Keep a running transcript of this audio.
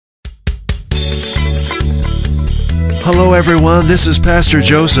Hello, everyone. This is Pastor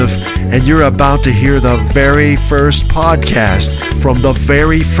Joseph, and you're about to hear the very first podcast from the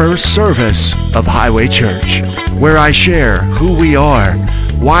very first service of Highway Church, where I share who we are,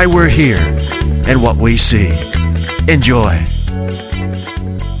 why we're here, and what we see. Enjoy.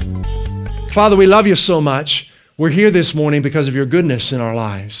 Father, we love you so much. We're here this morning because of your goodness in our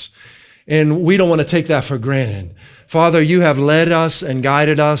lives, and we don't want to take that for granted. Father, you have led us and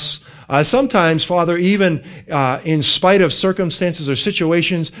guided us. Sometimes, Father, even in spite of circumstances or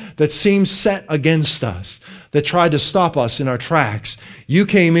situations that seem set against us, that tried to stop us in our tracks, you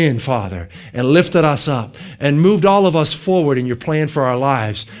came in, Father, and lifted us up and moved all of us forward in your plan for our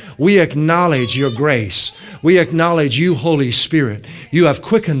lives. We acknowledge your grace. We acknowledge you, Holy Spirit. You have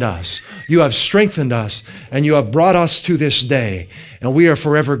quickened us. You have strengthened us, and you have brought us to this day. And we are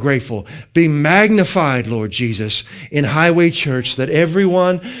forever grateful. Be magnified, Lord Jesus, in Highway Church, that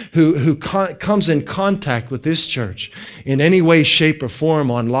everyone who comes in contact with this church in any way, shape, or form,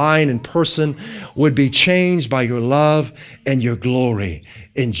 online, in person, would be changed by your love and your glory.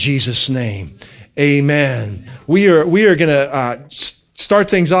 In Jesus' name, amen. We are going to start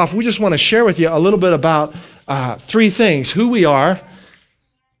things off. We just want to share with you a little bit about three things: who we are,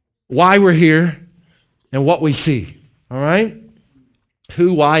 why we're here, and what we see. All right?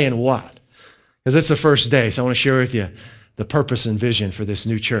 Who, why, and what. Because it's the first day, so I want to share with you the purpose and vision for this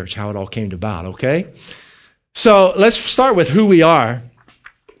new church, how it all came about, okay? So let's start with who we are.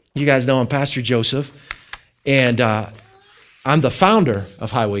 You guys know I'm Pastor Joseph, and I'm the founder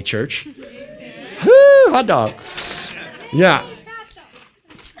of Highway Church. Woo, hot dog. Yeah.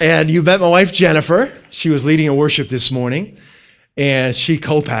 And you met my wife, Jennifer. She was leading a worship this morning, and she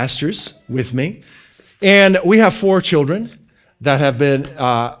co-pastors with me. And we have 4 children that have been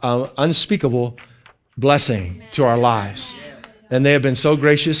an unspeakable blessing to our lives. And they have been so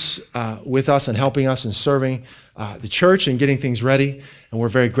gracious with us and helping us and serving the church and getting things ready, and we're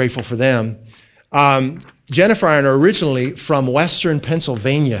very grateful for them. Jennifer and I are originally from Western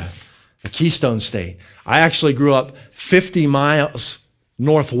Pennsylvania, the Keystone State. I actually grew up 50 miles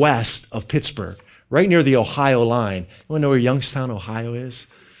northwest of Pittsburgh, right near the Ohio line. You want to know where Youngstown, Ohio is?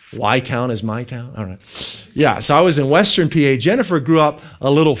 Y-town is my town? I don't know. Yeah, so I was in Western PA. Jennifer grew up a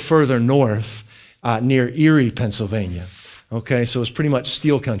little further north near Erie, Pennsylvania. Okay, so it was pretty much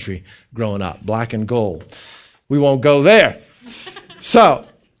steel country growing up, black and gold. We won't go there. So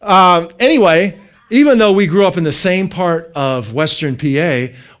anyway, even though we grew up in the same part of Western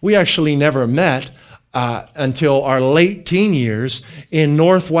PA, we actually never met until our late teen years in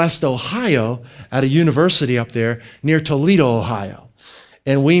Northwest Ohio at a university up there near Toledo, Ohio.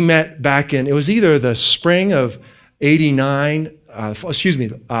 And we met back in, it was either the spring of 89,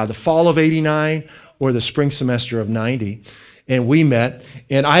 the fall of 89 or the spring semester of 90. And we met,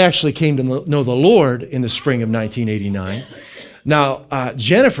 and I actually came to know the Lord in the spring of 1989. Now,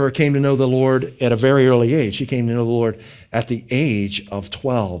 Jennifer came to know the Lord at a very early age. She came to know the Lord at the age of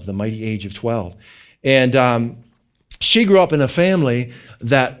 12, the mighty age of 12. And she grew up in a family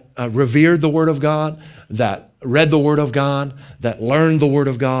that revered the Word of God, that read the Word of God, that learned the Word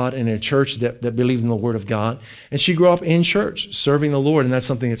of God, in a church that believed in the Word of God. And she grew up in church, serving the Lord, and that's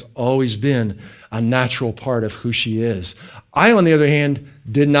something that's always been a natural part of who she is. I, on the other hand,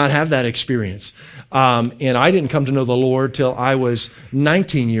 did not have that experience. And I didn't come to know the Lord till I was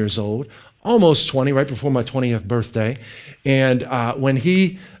 19 years old, almost 20, right before my 20th birthday. And when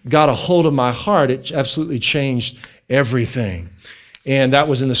he got a hold of my heart, it absolutely changed everything. And that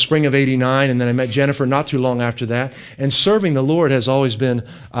was in the spring of 89, and then I met Jennifer not too long after that. And serving the Lord has always been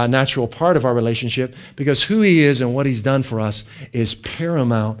a natural part of our relationship, because who he is and what he's done for us is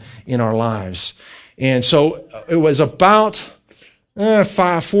paramount in our lives. And so it was about 4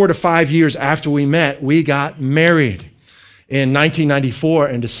 to 5 years after we met, we got married in 1994,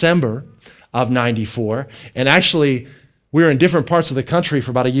 in December of 94. And actually, we were in different parts of the country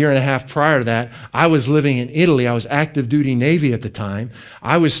for about a year and a half prior to that. I was living in Italy. I was active duty Navy at the time.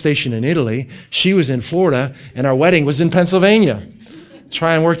 I was stationed in Italy. She was in Florida, and our wedding was in Pennsylvania.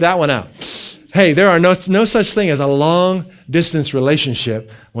 Try and work that one out. Hey, there are no such thing as a long-distance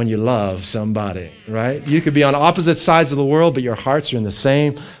relationship when you love somebody, right? You could be on opposite sides of the world, but your hearts are in the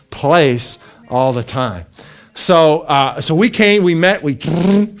same place all the time. So we met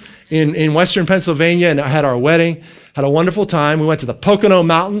in Western Pennsylvania, and I had our wedding. Had a wonderful time. We went to the Pocono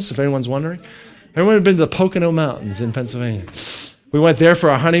Mountains, if anyone's wondering. Everyone had been to the Pocono Mountains in Pennsylvania. We went there for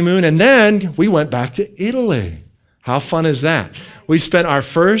our honeymoon, and then we went back to Italy. How fun is that? We spent our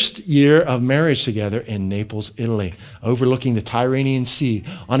first year of marriage together in Naples, Italy, overlooking the Tyrrhenian Sea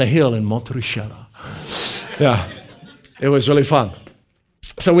on a hill in Montericella. Yeah, it was really fun.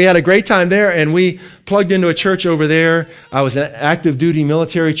 So we had a great time there, and we plugged into a church over there. I was an active duty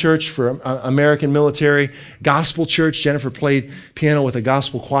military church for American military, gospel church. Jennifer played piano with a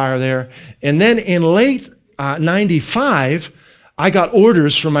gospel choir there. And then in late 95, I got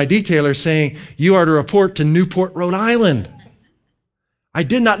orders from my detailer saying, you are to report to Newport, Rhode Island. I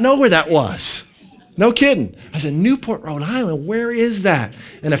did not know where that was. No kidding. I said, Newport, Rhode Island, where is that?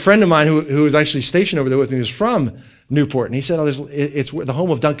 And a friend of mine who was actually stationed over there with me was from Newport. And he said, it's the home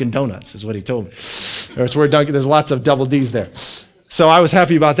of Dunkin' Donuts, is what he told me. Or it's where there's lots of double D's there. So I was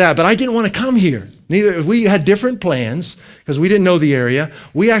happy about that, but I didn't want to come here. We had different plans because we didn't know the area.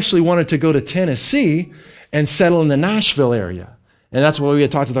 We actually wanted to go to Tennessee and settle in the Nashville area. And that's what we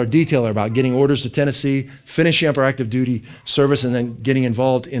had talked with our detailer about, getting orders to Tennessee, finishing up our active duty service, and then getting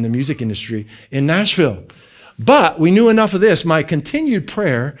involved in the music industry in Nashville. But we knew enough of this. My continued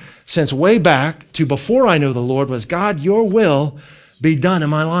prayer since way back to before I knew the Lord was, God, your will be done in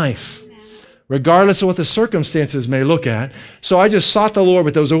my life, regardless of what the circumstances may look at. So I just sought the Lord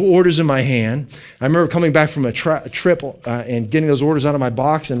with those orders in my hand. I remember coming back from a trip and getting those orders out of my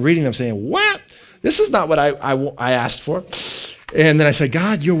box and reading them saying, what? This is not what I asked for. And then I said,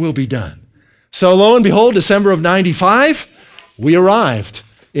 God, your will be done. So lo and behold, December of 95, we arrived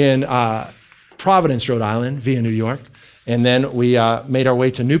in Providence, Rhode Island, via New York. And then we made our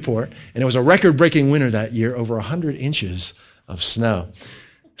way to Newport. And it was a record-breaking winter that year, over 100 inches of snow.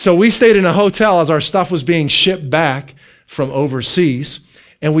 So we stayed in a hotel as our stuff was being shipped back from overseas.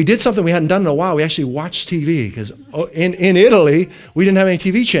 And we did something we hadn't done in a while. We actually watched TV because in Italy, we didn't have any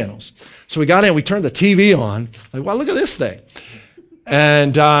TV channels. So we got in, we turned the TV on. Like, wow, look at this thing.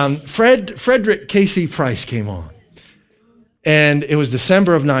 And Frederick K.C. Price came on. And it was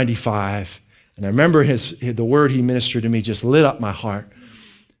December of 95. And I remember the word he ministered to me just lit up my heart.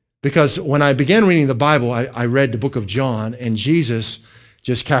 Because when I began reading the Bible, I read the book of John, and Jesus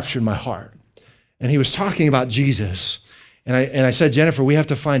just captured my heart. And he was talking about Jesus. And I said, Jennifer, we have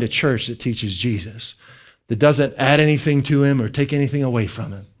to find a church that teaches Jesus, that doesn't add anything to him or take anything away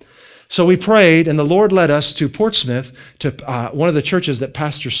from him. So we prayed, and the Lord led us to Portsmouth, to one of the churches that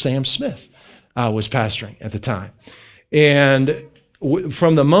Pastor Sam Smith was pastoring at the time. And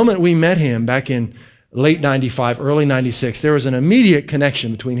from the moment we met him back in late 95, early 96, there was an immediate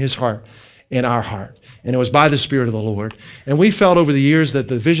connection between his heart and our heart. And it was by the Spirit of the Lord. And we felt over the years that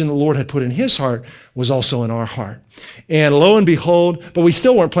the vision the Lord had put in his heart was also in our heart. And lo and behold, but we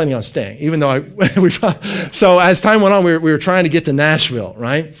still weren't planning on staying, even though so as time went on, we were trying to get to Nashville,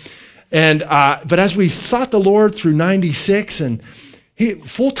 right? And but as we sought the Lord through 96, and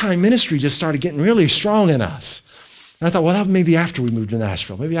full-time ministry just started getting really strong in us. And I thought, well, maybe after we moved to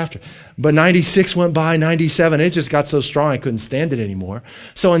Nashville, maybe after. But 96 went by, 97, it just got so strong I couldn't stand it anymore.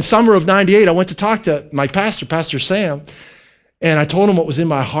 So in summer of 98, I went to talk to my pastor, Pastor Sam, and I told him what was in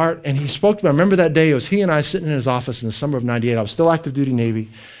my heart, and he spoke to me. I remember that day, it was he and I sitting in his office in the summer of 98. I was still active duty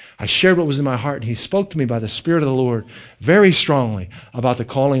Navy. I shared what was in my heart, and he spoke to me by the Spirit of the Lord very strongly about the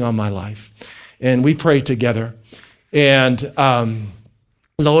calling on my life. And we prayed together. And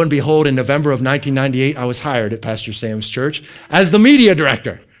lo and behold, in November of 1998, I was hired at Pastor Sam's church as the media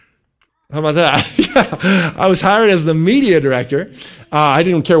director. How about that? Yeah, I was hired as the media director. I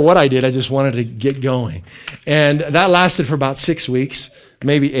didn't care what I did. I just wanted to get going. And that lasted for about 6 weeks,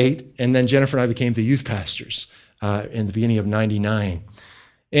 maybe 8. And then Jennifer and I became the youth pastors in the beginning of 99.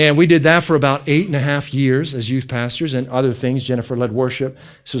 And we did that for about 8.5 years as youth pastors and other things. Jennifer led worship.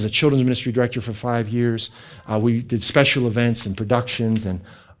 She was a children's ministry director for 5 years. We did special events and productions and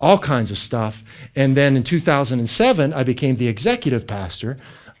all kinds of stuff. And then in 2007, I became the executive pastor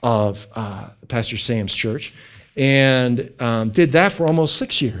of Pastor Sam's church and did that for almost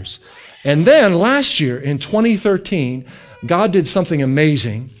 6 years. And then last year in 2013, God did something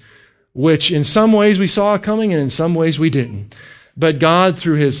amazing, which in some ways we saw coming and in some ways we didn't. But God,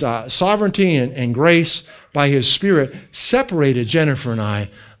 through his sovereignty and grace by his Spirit, separated Jennifer and I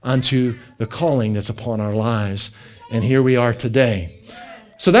unto the calling that's upon our lives. And here we are today.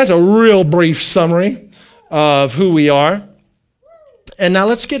 So that's a real brief summary of who we are. And now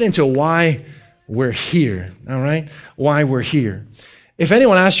let's get into why we're here, all right? Why we're here. If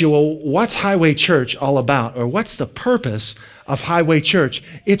anyone asks you, well, what's Highway Church all about? Or what's the purpose of Highway Church?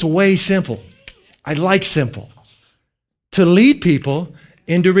 It's way simple. I like simple. To lead people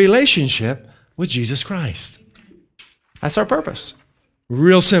into relationship with Jesus Christ. That's our purpose.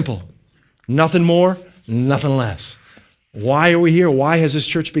 Real simple. Nothing more, nothing less. Why are we here? Why has this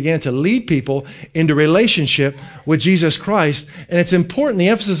church began to lead people into relationship with Jesus Christ? And it's important, the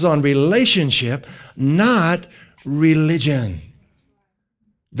emphasis is on relationship, not religion.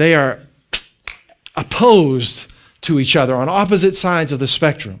 They are opposed to each other on opposite sides of the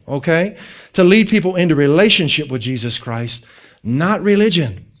spectrum, okay? To lead people into relationship with Jesus Christ, not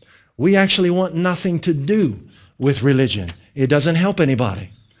religion. We actually want nothing to do with religion. It doesn't help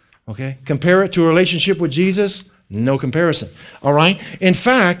anybody, okay? Compare it to a relationship with Jesus, no comparison, all right? In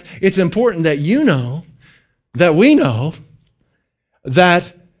fact, it's important that you know, that we know,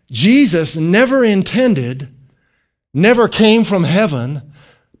 that Jesus never intended, never came from heaven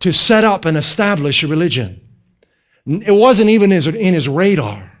to set up and establish a religion. It wasn't even in his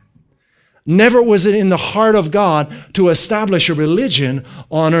radar. Never was it in the heart of God to establish a religion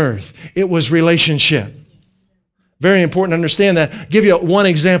on earth. It was relationship. Very important to understand that. I'll give you one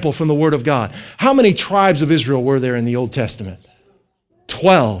example from the Word of God. How many tribes of Israel were there in the Old Testament?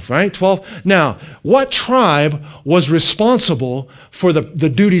 12, right? 12. Now, what tribe was responsible for the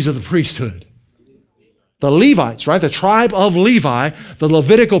duties of the priesthood? The Levites, right? The tribe of Levi, the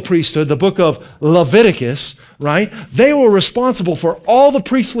Levitical priesthood, the book of Leviticus, right? They were responsible for all the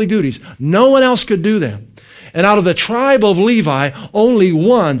priestly duties. No one else could do them. And out of the tribe of Levi, only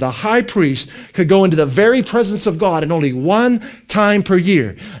one, the high priest, could go into the very presence of God, and only one time per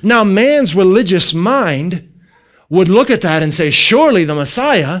year. Now, man's religious mind would look at that and say, surely the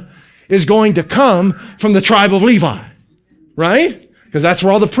Messiah is going to come from the tribe of Levi, right? Because that's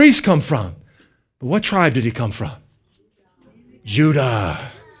where all the priests come from. But what tribe did he come from?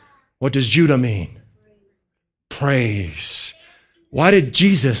 Judah. What does Judah mean? Praise. Why did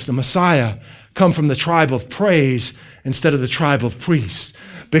Jesus, the Messiah, come from the tribe of praise instead of the tribe of priests?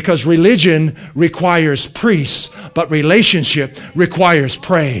 Because religion requires priests, but relationship requires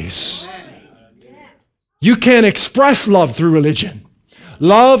praise. You can't express love through religion.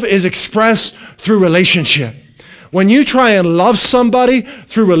 Love is expressed through relationship. When you try and love somebody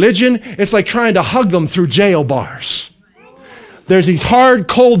through religion, it's like trying to hug them through jail bars. There's these hard,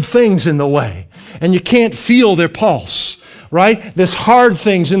 cold things in the way, and you can't feel their pulse, right? There's hard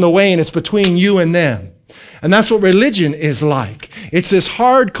things in the way, and it's between you and them. And that's what religion is like. It's this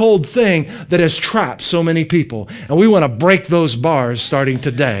hard, cold thing that has trapped so many people. And we want to break those bars starting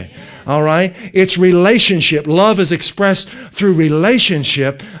today. All right? It's relationship. Love is expressed through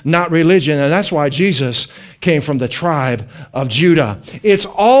relationship, not religion. And that's why Jesus came from the tribe of Judah. It's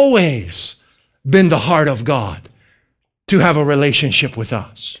always been the heart of God to have a relationship with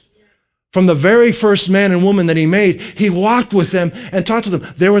us. From the very first man and woman that he made, he walked with them and talked to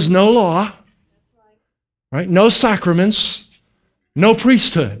them. There was no law, right? No sacraments, no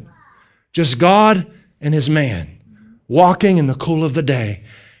priesthood. Just God and his man walking in the cool of the day.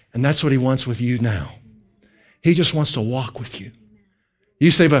 And that's what he wants with you now. He just wants to walk with you. You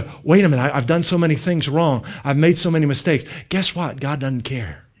say, but wait a minute, I've done so many things wrong. I've made so many mistakes. Guess what? God doesn't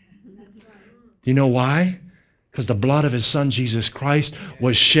care. You know why? Because the blood of his son, Jesus Christ,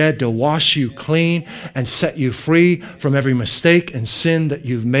 was shed to wash you clean and set you free from every mistake and sin that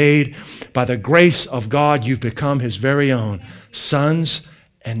you've made. By the grace of God, you've become his very own sons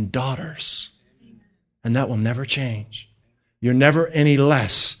and daughters. And that will never change. You're never any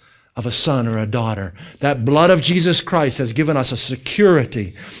less of a son or a daughter. That blood of Jesus Christ has given us a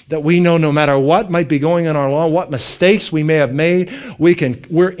security that we know no matter what might be going on in our life, what mistakes we may have made,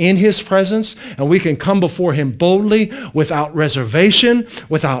 we're in his presence and we can come before him boldly without reservation,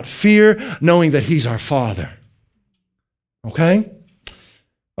 without fear, knowing that he's our Father. Okay?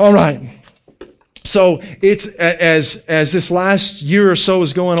 All right. So it's as this last year or so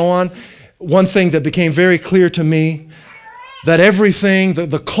is going on, one thing that became very clear to me, that everything,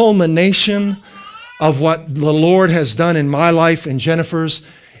 the culmination of what the Lord has done in my life and Jennifer's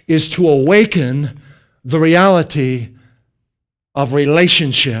is to awaken the reality of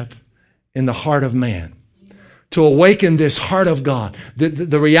relationship in the heart of man. To awaken this heart of God,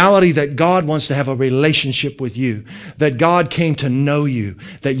 the reality that God wants to have a relationship with you, that God came to know you,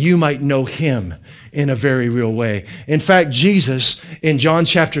 that you might know him in a very real way. In fact, Jesus, in John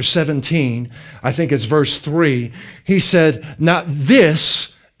chapter 17, I think it's verse 3, he said, now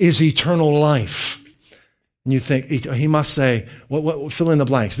this is eternal life. And you think, he must say, what, fill in the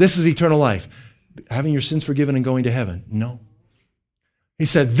blanks. This is eternal life. Having your sins forgiven and going to heaven. No. He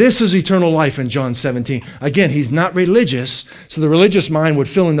said, this is eternal life in John 17. Again, he's not religious, so the religious mind would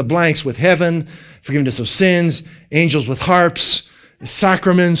fill in the blanks with heaven, forgiveness of sins, angels with harps,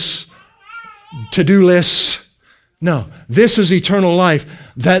 sacraments, to-do lists. No, this is eternal life,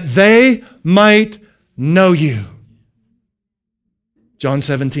 that they might know you. John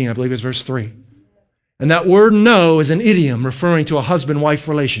 17, I believe it's verse 3. And that word know is an idiom referring to a husband-wife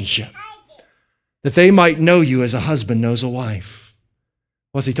relationship. That they might know you as a husband knows a wife.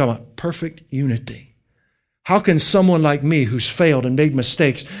 What's he talking about? Perfect unity. How can someone like me who's failed and made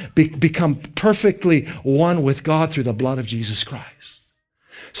mistakes become perfectly one with God through the blood of Jesus Christ?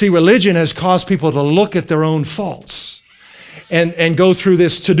 See, religion has caused people to look at their own faults and go through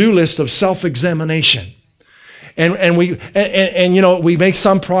this to-do list of self-examination. And we make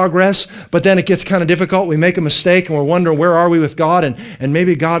some progress, but then it gets kind of difficult. We make a mistake and we're wondering, where are we with God? And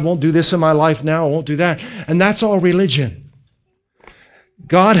maybe God won't do this in my life now, won't do that. And that's all religion.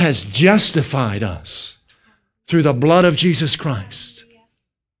 God has justified us through the blood of Jesus Christ.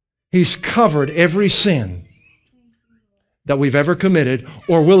 He's covered every sin that we've ever committed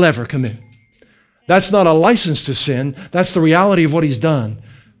or will ever commit. That's not a license to sin. That's the reality of what He's done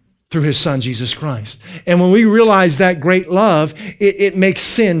through His Son, Jesus Christ. And when we realize that great love, it makes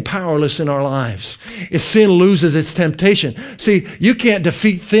sin powerless in our lives. Sin loses its temptation. See, you can't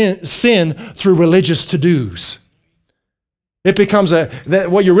defeat sin through religious to-dos. It becomes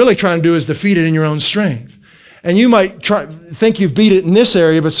what you're really trying to do is defeat it in your own strength. And you might think you've beat it in this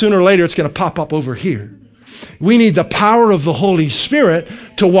area, but sooner or later it's going to pop up over here. We need the power of the Holy Spirit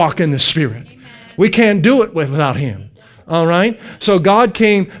to walk in the Spirit. We can't do it without Him. All right? So God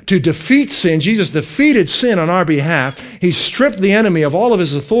came to defeat sin. Jesus defeated sin on our behalf. He stripped the enemy of all of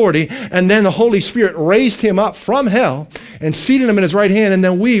his authority, and then the Holy Spirit raised Him up from hell and seated Him in His right hand, and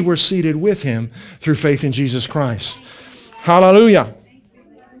then we were seated with Him through faith in Jesus Christ. Hallelujah.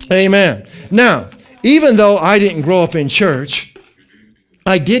 Amen. Now, even though I didn't grow up in church,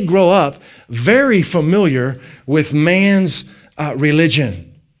 I did grow up very familiar with man's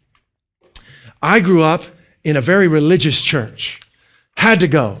religion. I grew up in a very religious church. Had to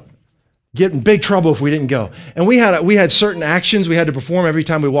go. Get in big trouble if we didn't go. And we had certain actions we had to perform every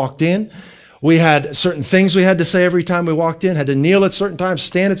time we walked in. We had certain things we had to say every time we walked in, had to kneel at certain times,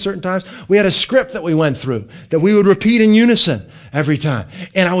 stand at certain times. We had a script that we went through that we would repeat in unison every time.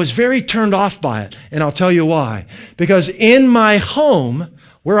 And I was very turned off by it, and I'll tell you why. Because in my home,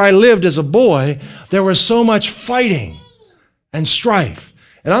 where I lived as a boy, there was so much fighting and strife.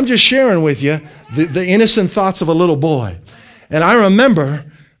 And I'm just sharing with you the innocent thoughts of a little boy. And I remember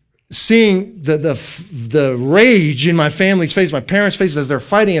seeing the rage in my family's face, my parents' faces as they're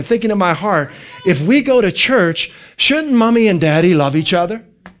fighting, and thinking in my heart, if we go to church, shouldn't mommy and daddy love each other?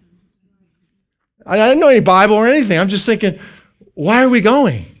 I didn't know any Bible or anything. I'm just thinking, why are we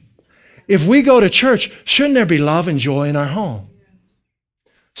going? If we go to church, shouldn't there be love and joy in our home?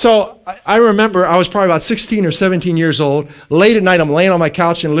 So I remember I was probably about 16 or 17 years old. Late at night, I'm laying on my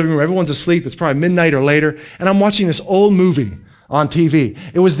couch in the living room. Everyone's asleep. It's probably midnight or later. And I'm watching this old movie on TV.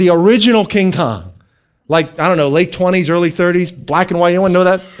 It was the original King Kong. Like, I don't know, late 20s, early 30s, black and white. Anyone know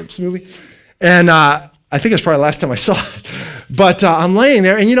that movie? And I think it's probably the last time I saw it. But I'm laying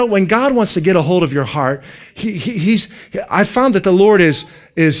there, and you know, when God wants to get a hold of your heart, I found that the Lord is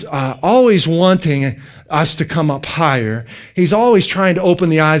always wanting us to come up higher. He's always trying to open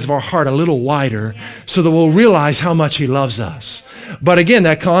the eyes of our heart a little wider so that we'll realize how much He loves us. But again,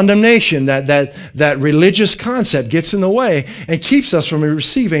 that condemnation, that religious concept gets in the way and keeps us from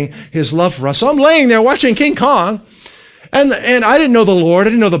receiving His love for us. So I'm laying there watching King Kong, and I didn't know the Lord,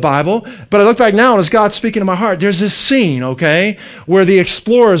 I didn't know the Bible, but I look back now and as God's speaking to my heart, there's this scene, okay, where the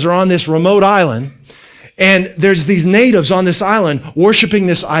explorers are on this remote island, and there's these natives on this island worshiping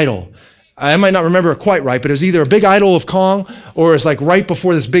this idol. I might not remember it quite right, but it was either a big idol of Kong or it's like right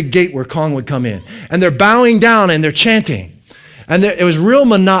before this big gate where Kong would come in. And they're bowing down and they're chanting. And it was real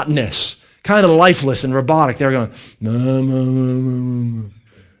monotonous, kind of lifeless and robotic. They were going,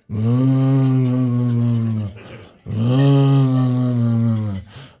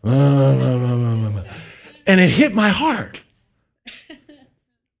 and it hit my heart.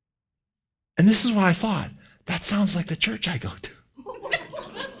 And this is what I thought. That sounds like the church I go to.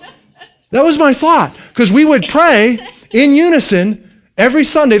 That was my thought, because we would pray in unison every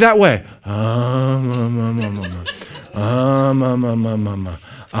Sunday that way.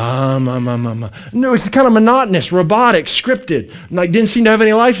 No, it's kind of monotonous, robotic, scripted, like didn't seem to have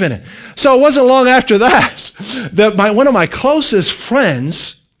any life in it. So it wasn't long after that one of my closest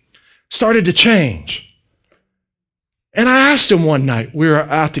friends started to change. And I asked him one night, we were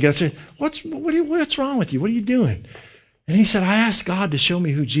out together, I said, what's wrong with you? What are you doing? And he said, I asked God to show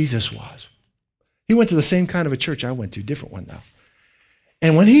me who Jesus was. He went to the same kind of a church I went to, different one now.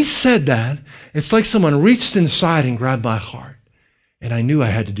 And when he said that, it's like someone reached inside and grabbed my heart. And I knew I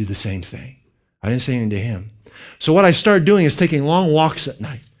had to do the same thing. I didn't say anything to him. So what I started doing is taking long walks at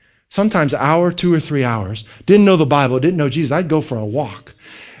night, sometimes an hour, 2 or 3 hours. Didn't know the Bible, didn't know Jesus. I'd go for a walk.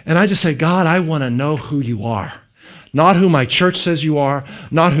 And I just say, God, I want to know who you are. Not who my church says you are,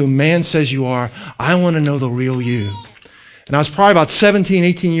 not who man says you are. I want to know the real you. And I was probably about 17,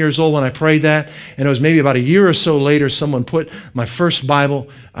 18 years old when I prayed that. And it was maybe about a year or so later, someone put my first Bible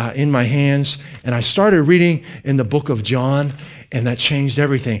in my hands. And I started reading in the book of John, and that changed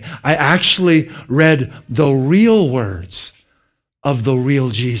everything. I actually read the real words of the real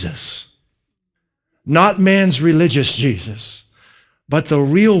Jesus. Not man's religious Jesus, but the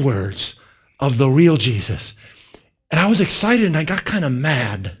real words of the real Jesus. And I was excited, and I got kind of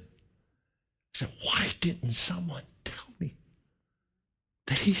mad. I said, why didn't someone tell me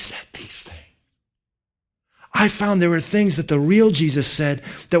that he said these things? I found there were things that the real Jesus said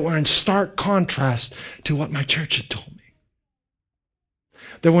that were in stark contrast to what my church had told me.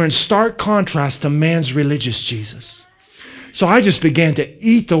 They were in stark contrast to man's religious Jesus. So I just began to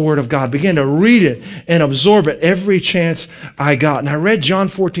eat the Word of God, began to read it and absorb it every chance I got. And I read John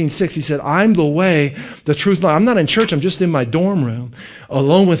 14:6. He said, I'm the way, the truth. I'm not in church. I'm just in my dorm room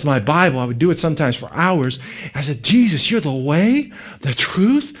alone with my Bible. I would do it sometimes for hours. I said, Jesus, you're the way, the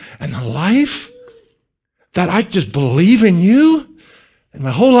truth, and the life. That I just believe in you and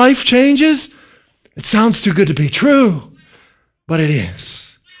my whole life changes. It sounds too good to be true, but it is.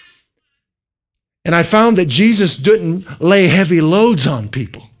 And I found that Jesus didn't lay heavy loads on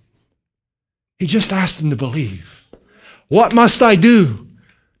people. He just asked them to believe. What must I do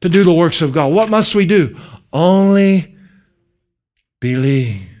to do the works of God? What must we do? Only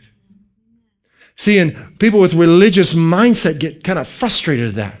believe. See, and people with religious mindset get kind of frustrated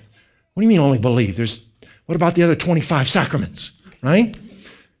at that. What do you mean only believe? What about the other 25 sacraments, right?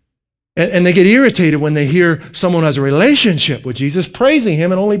 And they get irritated when they hear someone who has a relationship with Jesus praising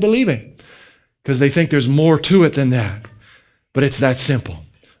him and only believing, because they think there's more to it than that. But it's that simple.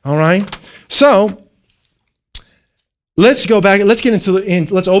 All right? So, let's go back.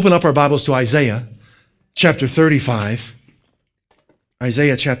 Let's open up our Bibles to Isaiah chapter 35.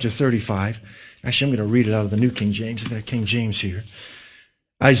 Isaiah chapter 35. Actually, I'm going to read it out of the New King James. I've got King James here.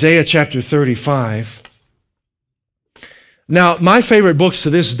 Isaiah chapter 35. Now, my favorite books to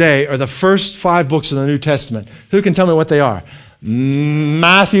this day are the first 5 books of the New Testament. Who can tell me what they are?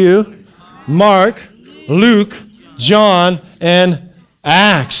 Matthew, Mark, Luke, John, and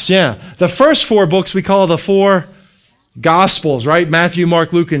Acts. Yeah. The first 4 books we call the 4 Gospels, right? Matthew,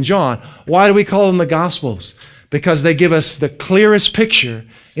 Mark, Luke, and John. Why do we call them the Gospels? Because they give us the clearest picture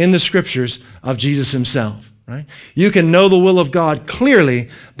in the Scriptures of Jesus himself, right? You can know the will of God clearly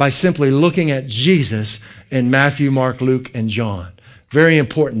by simply looking at Jesus in Matthew, Mark, Luke, and John. Very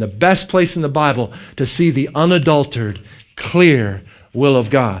important. The best place in the Bible to see the unadulterated, clear will of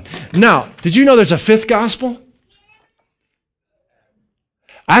God. Now, did you know there's a 5th gospel?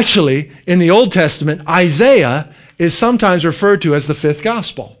 Actually, in the Old Testament, Isaiah is sometimes referred to as the 5th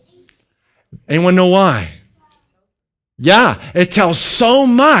gospel. Anyone know why? Yeah, it tells so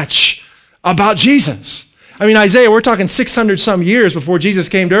much about Jesus. I mean, Isaiah, we're talking 600 some years before Jesus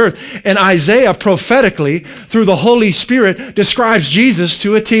came to earth, and Isaiah prophetically, through the Holy Spirit, describes Jesus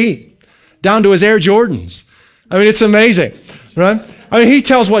to a T, down to his Air Jordans. I mean, it's amazing, right? I mean, he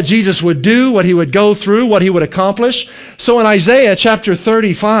tells what Jesus would do, what he would go through, what he would accomplish. So in Isaiah chapter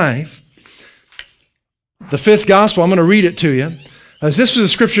 35, the 5th gospel, I'm going to read it to you. As this is the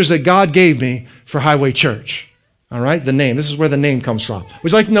scriptures that God gave me for Highway Church. All right, the name. This is where the name comes from.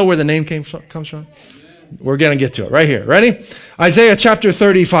 Would you like to know where the name comes from? We're going to get to it right here. Ready? Isaiah chapter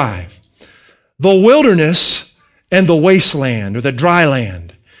 35. The wilderness and the wasteland, or the dry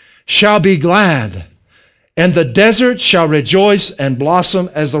land, shall be glad, and the desert shall rejoice and blossom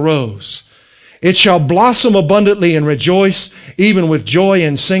as the rose. It shall blossom abundantly and rejoice, even with joy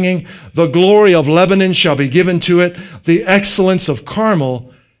and singing. The glory of Lebanon shall be given to it, the excellence of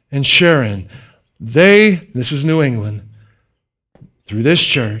Carmel and Sharon. This is New England, through this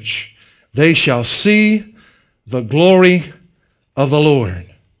church, they shall see the glory of the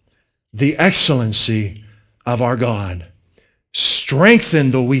Lord, the excellency of our God.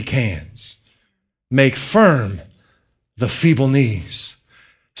 Strengthen the weak hands. Make firm the feeble knees.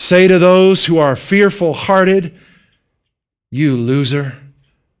 Say to those who are fearful-hearted, you loser,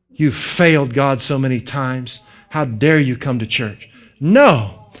 you've failed God so many times. How dare you come to church?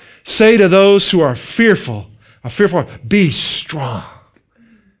 No. Say to those who are fearful, be strong.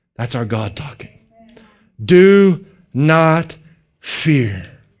 That's our God talking. Do not fear.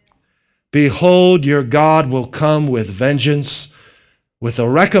 Behold, your God will come with vengeance. With the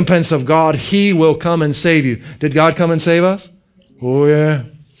recompense of God, he will come and save you. Did God come and save us? Oh, yeah.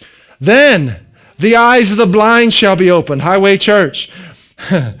 Then the eyes of the blind shall be opened. Highway Church.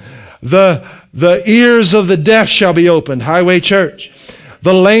 The ears of the deaf shall be opened. Highway Church.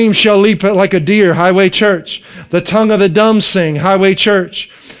 The lame shall leap like a deer. Highway Church. The tongue of the dumb sing. Highway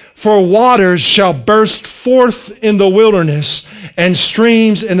Church. For waters shall burst forth in the wilderness and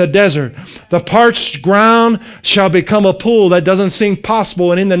streams in the desert. The parched ground shall become a pool. That doesn't seem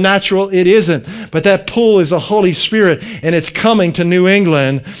possible, and in the natural it isn't. But that pool is the Holy Spirit, and it's coming to New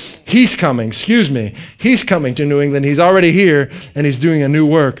England. He's coming to New England. He's already here, and he's doing a new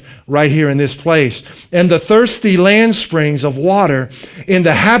work right here in this place. And the thirsty land springs of water in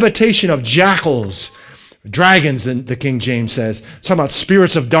the habitation of jackals, dragons, the King James says. It's talking about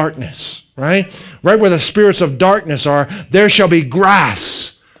spirits of darkness, right? Right where the spirits of darkness are, there shall be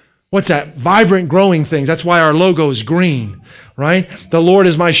grass. What's that? Vibrant growing things. That's why our logo is green, right? The Lord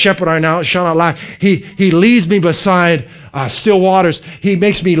is my shepherd, I shall not lack. He leads me beside still waters. He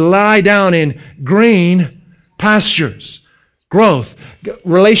makes me lie down in green pastures. Growth.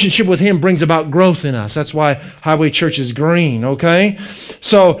 Relationship with Him brings about growth in us. That's why Highway Church is green, okay?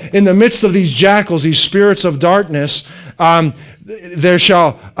 So in the midst of these jackals, these spirits of darkness, there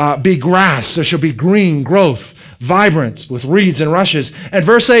shall be grass. There shall be green growth, vibrant with reeds and rushes. And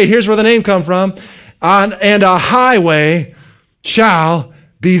verse 8, here's where the name comes from. And a highway shall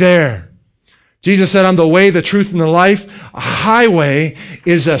be there. Jesus said, I'm the way, the truth, and the life. A highway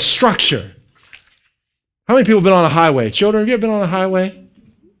is a structure. How many people have been on a highway? Children, have you ever been on a highway?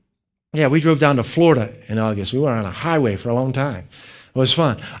 Yeah, we drove down to Florida in August. We went on a highway for a long time. It was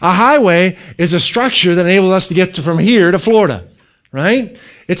fun. A highway is a structure that enables us to get from here to Florida, right?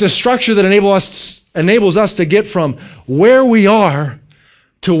 It's a structure that enables us to get from where we are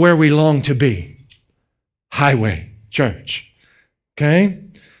to where we long to be. Highway Church, okay?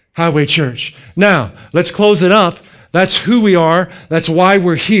 Highway Church. Now, let's close it up. That's who we are. That's why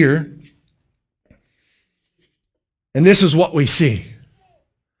we're here. And this is what we see.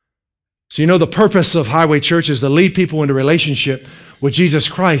 So you know the purpose of Highway Church is to lead people into relationship with Jesus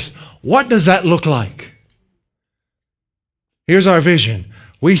Christ. What does that look like? Here's our vision.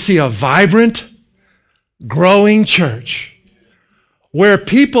 We see a vibrant, growing church where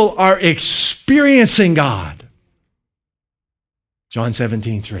people are experiencing God. John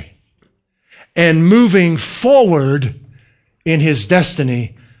 17:3. And moving forward in His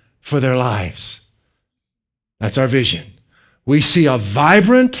destiny for their lives. That's our vision. We see a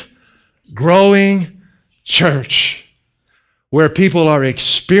vibrant, growing church where people are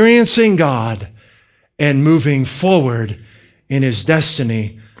experiencing God and moving forward in His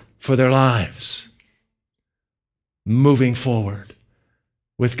destiny for their lives. Moving forward.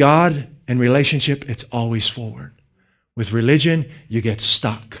 With God and relationship, it's always forward. With religion, you get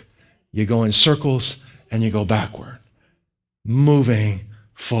stuck. You go in circles and you go backward. Moving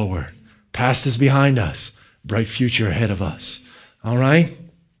forward. Past is behind us. Bright future ahead of us. All right?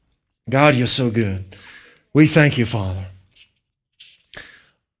 God, you're so good. We thank you, Father.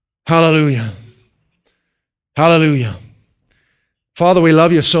 Hallelujah. Hallelujah. Father, we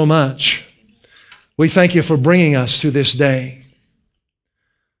love you so much. We thank you for bringing us to this day.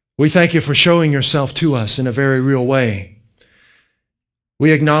 We thank you for showing yourself to us in a very real way.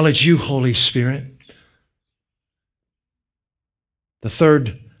 We acknowledge you, Holy Spirit, the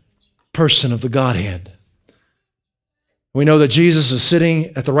third person of the Godhead. We know that Jesus is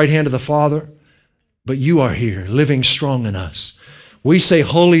sitting at the right hand of the Father, but you are here, living strong in us. We say,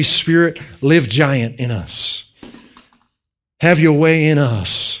 Holy Spirit, live giant in us. Have your way in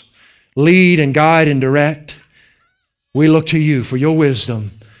us. Lead and guide and direct. We look to you for your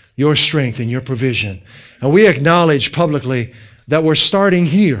wisdom, your strength, and your provision. And we acknowledge publicly that we're starting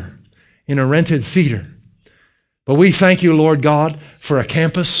here in a rented theater. But we thank you, Lord God, for a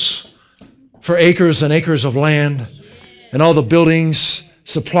campus, for acres and acres of land, and all the buildings,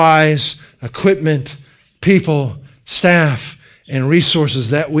 supplies, equipment, people, staff, and resources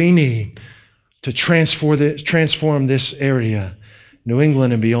that we need to transform this area, New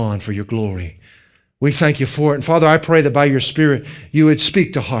England and beyond, for your glory. We thank you for it. And Father, I pray that by your Spirit, you would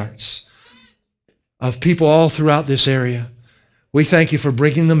speak to hearts of people all throughout this area. We thank you for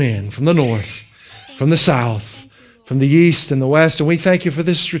bringing them in from the north, from the south, from the east and the west. And we thank you for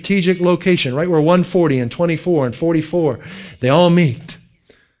this strategic location, right where 140 and 24 and 44, they all meet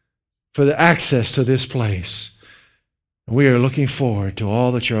for the access to this place. And we are looking forward to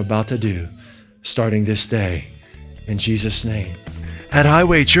all that you're about to do starting this day. In Jesus' name. At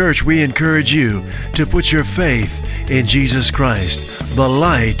Highway Church, we encourage you to put your faith in Jesus Christ, the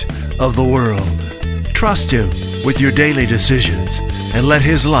light of the world. Trust Him with your daily decisions and let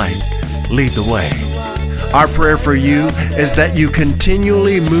His light lead the way. Our prayer for you is that you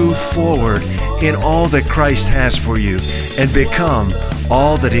continually move forward in all that Christ has for you and become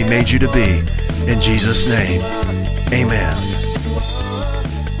all that He made you to be. In Jesus' name, amen.